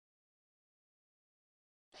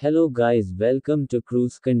Hello guys, welcome to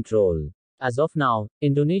Cruise Control. As of now,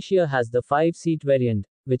 Indonesia has the 5-seat variant,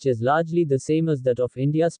 which is largely the same as that of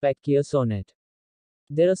India's spec Kia Sonet.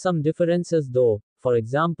 There are some differences though. For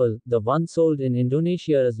example, the one sold in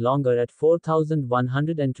Indonesia is longer at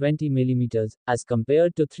 4120 mm, as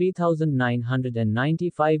compared to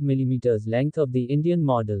 3995 mm length of the Indian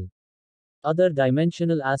model. Other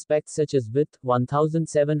dimensional aspects such as width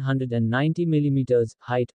 1790 mm,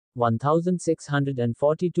 height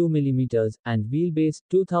 1642 mm, and wheelbase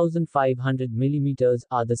 2500 mm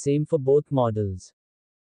are the same for both models.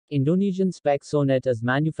 Indonesian spec Sonet is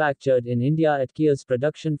manufactured in India at Kia's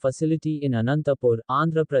production facility in Anantapur,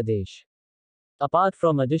 Andhra Pradesh. Apart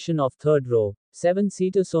from addition of third row,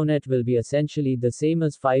 7-seater Sonet will be essentially the same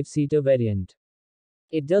as 5-seater variant.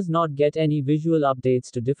 It does not get any visual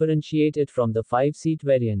updates to differentiate it from the 5-seat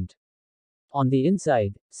variant. On the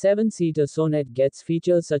inside, 7-seater Sonet gets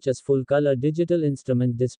features such as full-color digital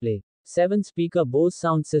instrument display, 7-speaker Bose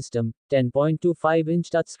sound system, 10.25-inch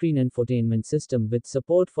touchscreen infotainment system with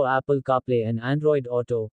support for Apple CarPlay and Android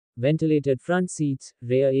Auto, ventilated front seats,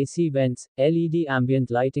 rear AC vents, LED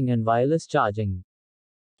ambient lighting and wireless charging.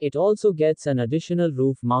 It also gets an additional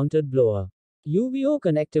roof-mounted blower. UVO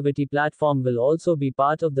connectivity platform will also be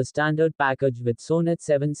part of the standard package with Sonet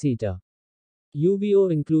 7-seater.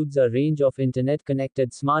 UVO includes a range of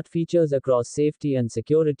internet-connected smart features across safety and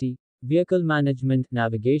security, vehicle management,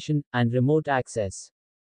 navigation, and remote access.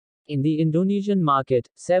 In the Indonesian market,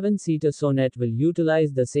 7-seater Sonet will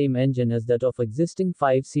utilize the same engine as that of existing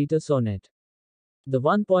 5-seater Sonet. The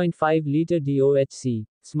 1.5-liter DOHC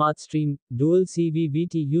SmartStream dual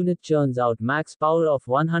CVVT unit churns out max power of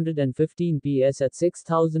 115 PS at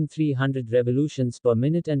 6,300 revolutions per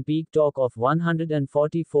minute and peak torque of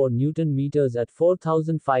 144 Newton meters at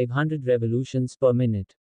 4,500 revolutions per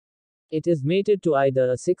minute. It is mated to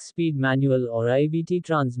either a 6-speed manual or IVT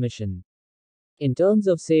transmission. In terms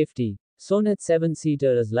of safety, Sonet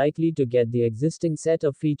 7-seater is likely to get the existing set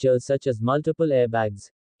of features such as multiple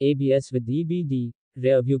airbags, ABS with EBD,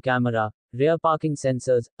 rear view camera, rear parking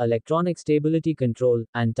sensors, electronic stability control,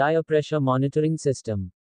 and tire pressure monitoring system.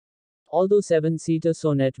 Although 7-seater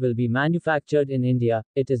Sonet will be manufactured in India,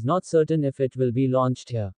 it is not certain if it will be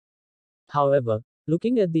launched here. However,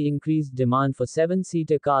 looking at the increased demand for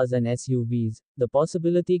 7-seater cars and SUVs, the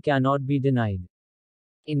possibility cannot be denied.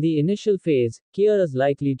 In the initial phase, Kia is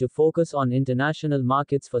likely to focus on international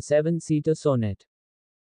markets for 7-seater Sonet.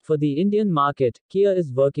 For the Indian market, Kia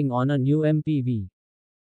is working on a new MPV.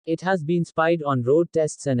 It has been spied on road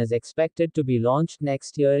tests and is expected to be launched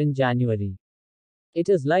next year in January. It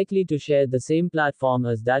is likely to share the same platform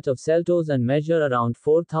as that of Seltos and measure around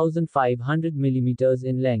 4,500 mm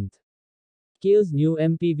in length. Kia's new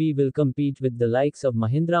MPV will compete with the likes of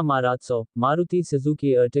Mahindra Marazzo, Maruti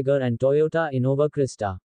Suzuki Ertiga and Toyota Innova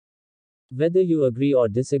Crista. Whether you agree or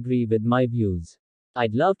disagree with my views,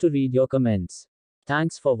 I'd love to read your comments.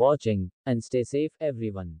 Thanks for watching, and stay safe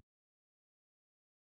everyone.